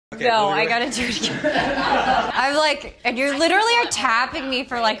Okay, no, I gotta do it again. I'm like, and you literally are tapping me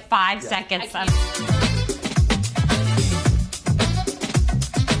for like 5 seconds.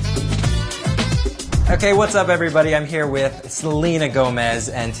 Okay, what's up everybody? I'm here with Salena Gomez,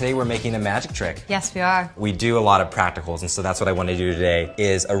 and today we're making a magic trick. Yes, we are. We do a lot of practicals, and so that's what I want to do today,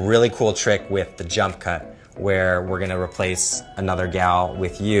 is a really cool trick with the jump cut, where we're gonna replace another gal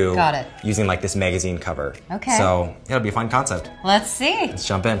with you. Got it. Using like this magazine cover. Okay. So it'll be a fun concept. Let's see. Let's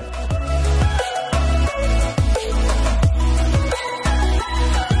jump in.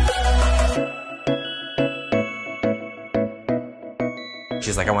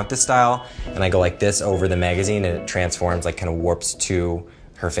 She's like, I want this style, and I go like this over the magazine, and it transforms, like kind of warps to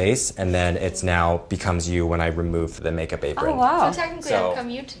her face, and then it's now becomes you when I remove the makeup apron. Oh, wow. So technically I've become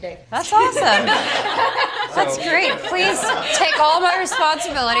you today. That's awesome. That's great. Please take all my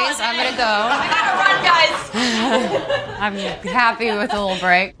responsibilities. I'm gonna go. I gotta run, guys. I'm happy with a little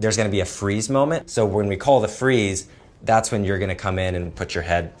break. There's gonna be a freeze moment, so when we call the freeze, that's when you're gonna come in and put your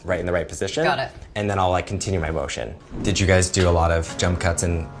head right in the right position. Got it. And then I'll like continue my motion. Did you guys do a lot of jump cuts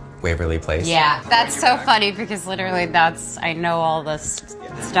in Waverly Place? Yeah, that's so funny because literally I know all this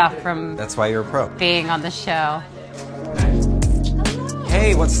stuff from That's why you're a pro. being on the show.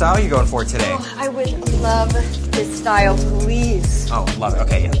 Hey, what style are you going for today? I would love this style, please. Oh, love it.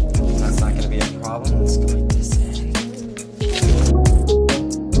 Okay, yeah. That's not gonna be a problem. Let's go like this.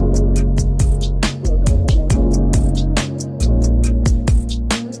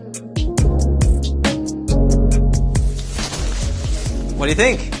 What do you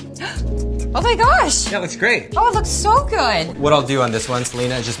think? Oh my gosh! Yeah, it looks great. Oh, it looks so good. What I'll do on this one,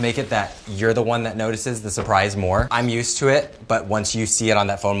 Salena, is just make it that you're the one that notices the surprise more. I'm used to it, but once you see it on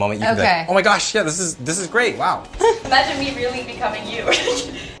that phone moment, you can be like, oh my gosh, yeah, this is great, wow. Imagine me really becoming you.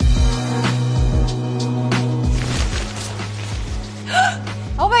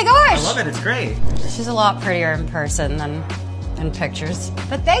 Oh my gosh! I love it, it's great. She's a lot prettier in person than in pictures.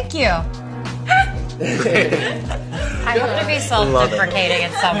 But thank you. I hope to be self-deprecating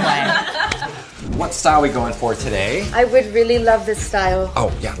in some way. What style are we going for today? I would really love this style.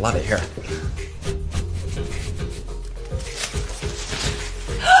 Oh, yeah, love it. Here.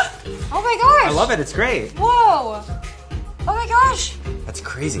 Oh my gosh! I love it, it's great. Whoa! Oh my gosh! That's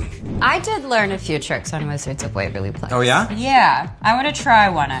crazy. I did learn a few tricks on Wizards of Waverly Place. Oh, yeah? Yeah, I want to try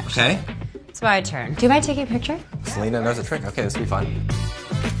one actually. Okay. It's my turn. Do you mind taking a picture? Salena knows a trick. Okay, this will be fun.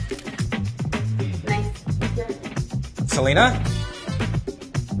 Salena?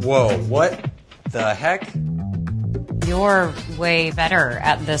 Whoa, what the heck? You're way better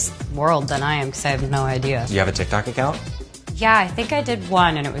at this world than I am because I have no idea. Do you have a TikTok account? Yeah, I think I did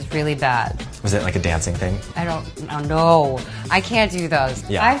one and it was really bad. Was it like a dancing thing? I don't know. I can't do those.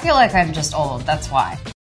 Yeah. I feel like I'm just old, that's why.